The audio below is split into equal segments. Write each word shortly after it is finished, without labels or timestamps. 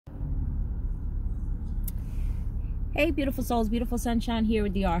Hey beautiful souls, beautiful sunshine, here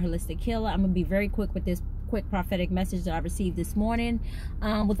with DR Holistic Healer. I'm gonna be very quick with this quick prophetic message that I received this morning.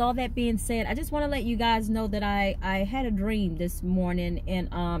 With all that being said, I just want to let you guys know that I had a dream this morning,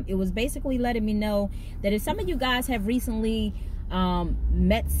 and it was basically letting me know that if some of you guys have recently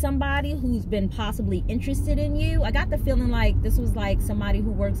met somebody who's been possibly interested in you, I got the feeling like this was like somebody who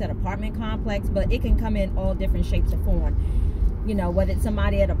works at an apartment complex, but it can come in all different shapes or forms. You know, whether it's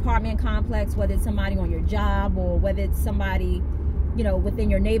somebody at an apartment complex, whether it's somebody on your job, or whether it's somebody, you know,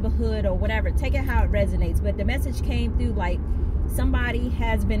 within your neighborhood or whatever. Take it how it resonates. But the message came through like somebody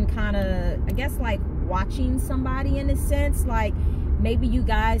has been kind of, I guess, like watching somebody in a sense. Like maybe you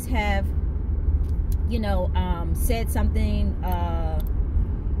guys have, you know, said something. I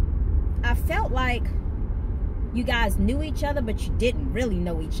felt like you guys knew each other, but you didn't really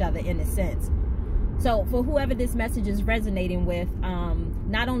know each other in a sense. So for whoever this message is resonating with,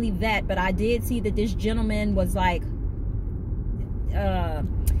 not only that, but I did see that this gentleman was like,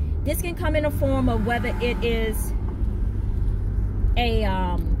 this can come in a form of whether it is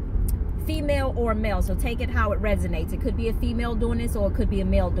a female or a male. So take it how it resonates. It could be a female doing this, or it could be a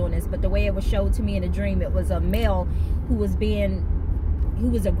male doing this. But the way it was showed to me in a dream, it was a male who was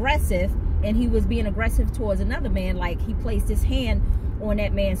aggressive, and he was being aggressive towards another man. Like he placed his hand on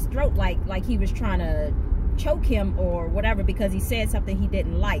that man's throat, like he was trying to choke him or whatever, because he said something he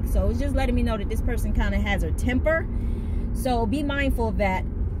didn't like. So it's just letting me know that this person kind of has a temper. So be mindful of that.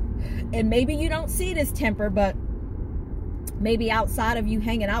 And maybe you don't see this temper, but maybe outside of you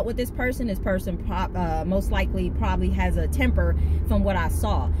hanging out with this person most likely probably has a temper from what I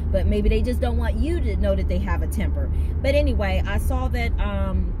saw. But maybe they just don't want you to know that they have a temper. But anyway, I saw that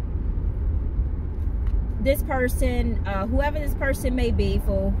this person, whoever this person may be,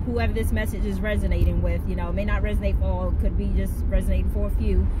 for whoever this message is resonating with, you know, it may not resonate for all, it could be just resonating for a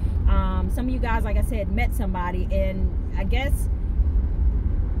few. Some of you guys, like I said, met somebody, and I guess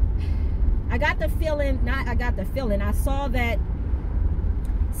I saw that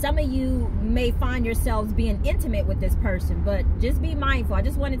some of you may find yourselves being intimate with this person, but just be mindful. I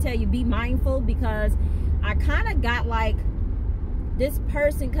just want to tell you, be mindful, because I kind of got like this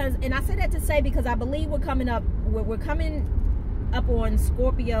person, and I say that to say because I believe we're coming up on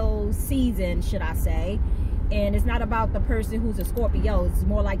Scorpio season, should I say. And it's not about the person who's a Scorpio, it's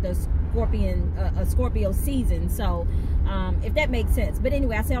more like the Scorpio season. So if that makes sense. But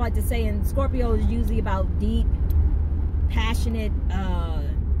anyway, I say I like to say, and Scorpio is usually about deep, passionate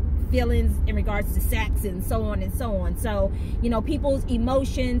feelings in regards to sex and so on and so on. So, you know, people's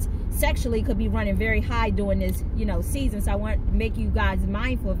emotions sexually could be running very high during this, you know, season. So I want to make you guys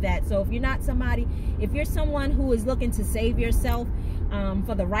mindful of that. So if you're not somebody, if you're someone who is looking to save yourself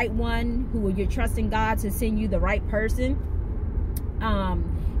for the right one, who you're trusting God to send you the right person,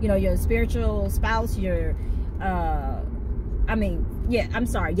 you know, your spiritual spouse, your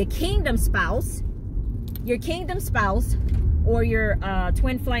kingdom spouse, or your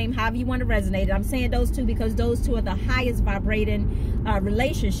twin flame, however you want to resonate it. I'm saying those two because those two are the highest vibrating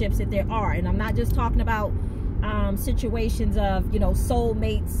relationships that there are. And I'm not just talking about situations of, you know,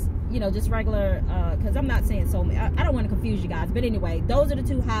 soulmates, you know, just regular, because I'm not saying soulmate. I don't want to confuse you guys. But anyway, those are the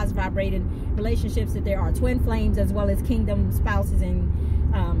two highest vibrating relationships that there are. Twin flames as well as kingdom spouses. And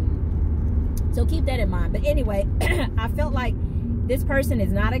so keep that in mind. But anyway, I felt like this person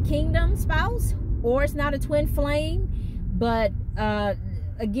is not a kingdom spouse, or it's not a twin flame. But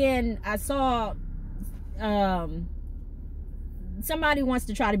again, I saw somebody wants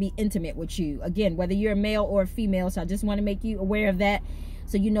to try to be intimate with you. Again, whether you're a male or a female. So I just want to make you aware of that,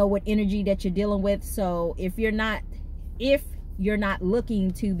 so you know what energy that you're dealing with. So if you're not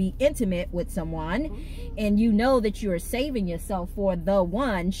looking to be intimate with someone, and you know that you're saving yourself for the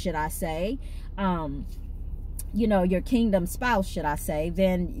one, should I say, you know, your kingdom spouse, should I say,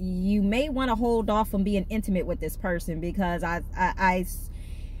 then you may want to hold off from being intimate with this person, because I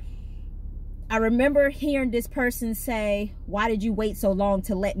remember hearing this person say, why did you wait so long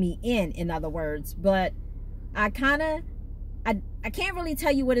to let me in other words. But I can't really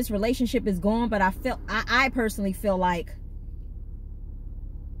tell you where this relationship is going, but I personally feel like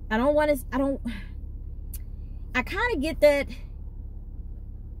I kind of get that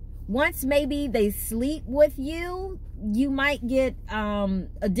once maybe they sleep with you, you might get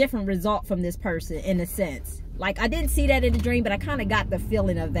a different result from this person in a sense. Like, I didn't see that in the dream, but I kind of got the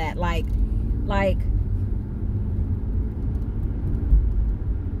feeling of that. Like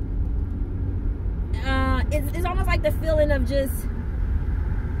it's almost like the feeling of just,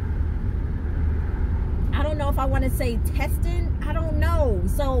 I don't know if I want to say testing. I don't know.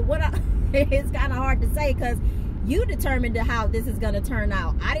 So it's kind of hard to say, because you determined how this is going to turn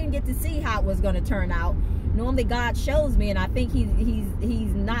out. I didn't get to see how it was going to turn out. normally God shows me, and I think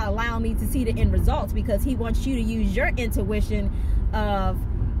he's not allowing me to see the end results, because he wants you to use your intuition of,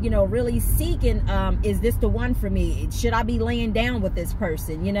 you know, really seeking, is this the one for me? Should I be laying down with this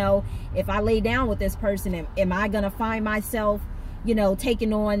person? You know, if I lay down with this person, am I gonna find myself, you know,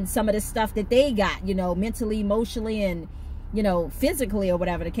 taking on some of the stuff that they got, you know, mentally, emotionally, and, you know, physically, or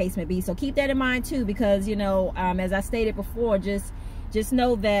whatever the case may be. So keep that in mind too, because, you know, as I stated before, just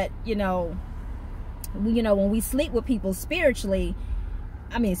know that, you know, when we sleep with people spiritually,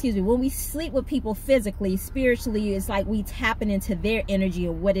 when we sleep with people physically, spiritually, it's like we tapping into their energy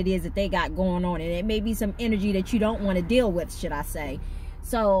and what it is that they got going on. And it may be some energy that you don't want to deal with, should I say.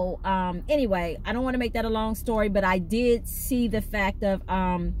 So, anyway, I don't want to make that a long story, but I did see the fact of,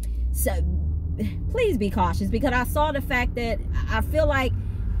 so please be cautious, because I saw the fact that I feel like,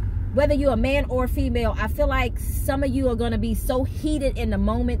 whether you're a man or female, I feel like some of you are going to be so heated in the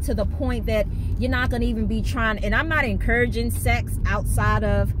moment to the point that you're not going to even be trying. And I'm not encouraging sex outside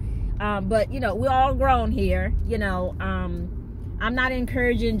of, but, you know, we're all grown here, you know. I'm not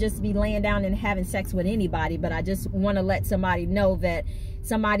encouraging just to be laying down and having sex with anybody, but I just want to let somebody know that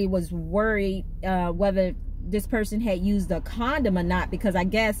somebody was worried whether this person had used a condom or not, because I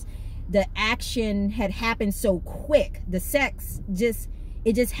guess the action had happened so quick. The sex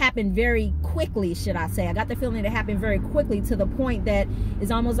it just happened very quickly, should I say. I got the feeling it happened very quickly, to the point that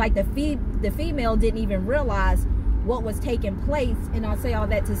it's almost like the female didn't even realize what was taking place. And I'll say all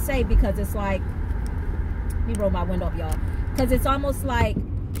that to say, because it's like, let me roll my window up, y'all, because it's almost like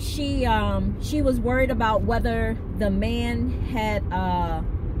she was worried about whether the man had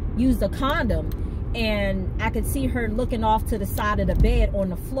used a condom, and I could see her looking off to the side of the bed on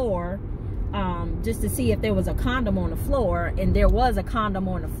the floor, just to see if there was a condom on the floor, and there was a condom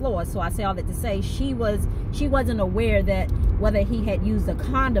on the floor. So I say all that to say she wasn't aware that whether he had used a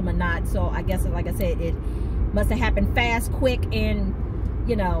condom or not. So I guess, like I said, it must have happened fast, quick, and,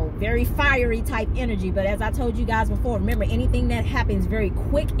 you know, very fiery type energy. But as I told you guys before, remember, anything that happens very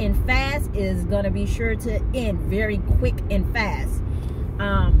quick and fast is going to be sure to end very quick and fast.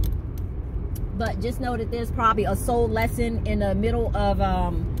 But just know that there's probably a soul lesson in the middle of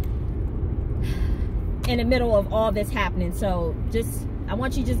all this happening. So I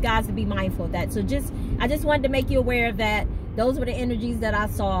want you guys to be mindful of that. So I just wanted to make you aware of that. Those were the energies that I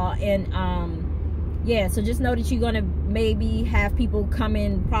saw. And yeah, so just know that you're going to maybe have people come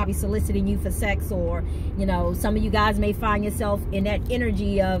in probably soliciting you for sex, or, you know, some of you guys may find yourself in that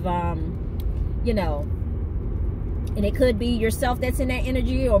energy of, you know, and it could be yourself that's in that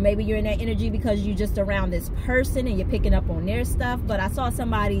energy, or maybe you're in that energy because you're just around this person and you're picking up on their stuff. But I saw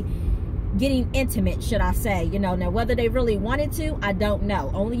somebody getting intimate, should I say, you know. Now, whether they really wanted to, I don't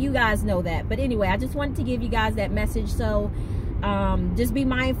know. Only you guys know that. But anyway, I just wanted to give you guys that message. So just be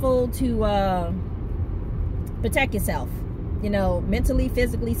mindful to protect yourself, you know, mentally,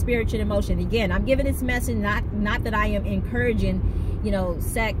 physically, spiritually, emotionally. Again, I'm giving this message not that I am encouraging, you know,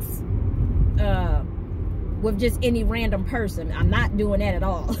 sex with just any random person. I'm not doing that at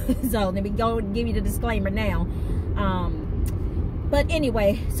all. So let me go and give you the disclaimer now. But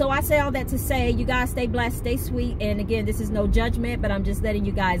anyway, so I say all that to say, you guys stay blessed, stay sweet. And again, this is no judgment, but I'm just letting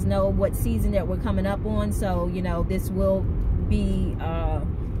you guys know what season that we're coming up on. So, you know, this will be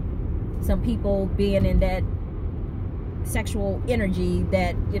some people being in that sexual energy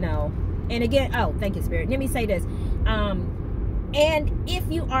that, you know. And again, oh, thank you, Spirit. Let me say this. And if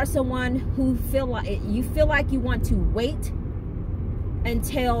you are someone who feel like you want to wait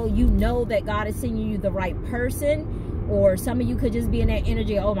until you know that God is sending you the right person, or some of you could just be in that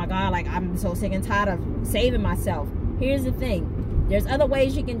energy, oh my God, like, I'm so sick and tired of saving myself. Here's the thing. There's other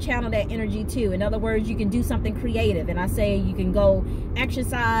ways you can channel that energy too. In other words, you can do something creative. And I say you can go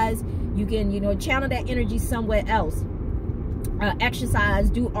exercise. You can, you know, channel that energy somewhere else. Exercise,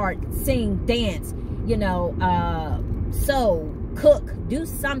 do art, sing, dance, you know, sew, cook, do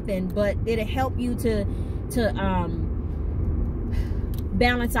something, but it'll help you to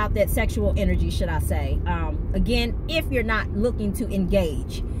balance out that sexual energy, should I say. Again, if you're not looking to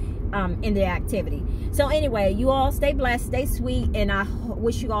engage in the activity. So anyway, you all stay blessed, stay sweet, and I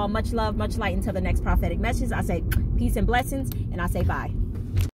wish you all much love, much light until the next prophetic message. I say peace and blessings, and I say bye.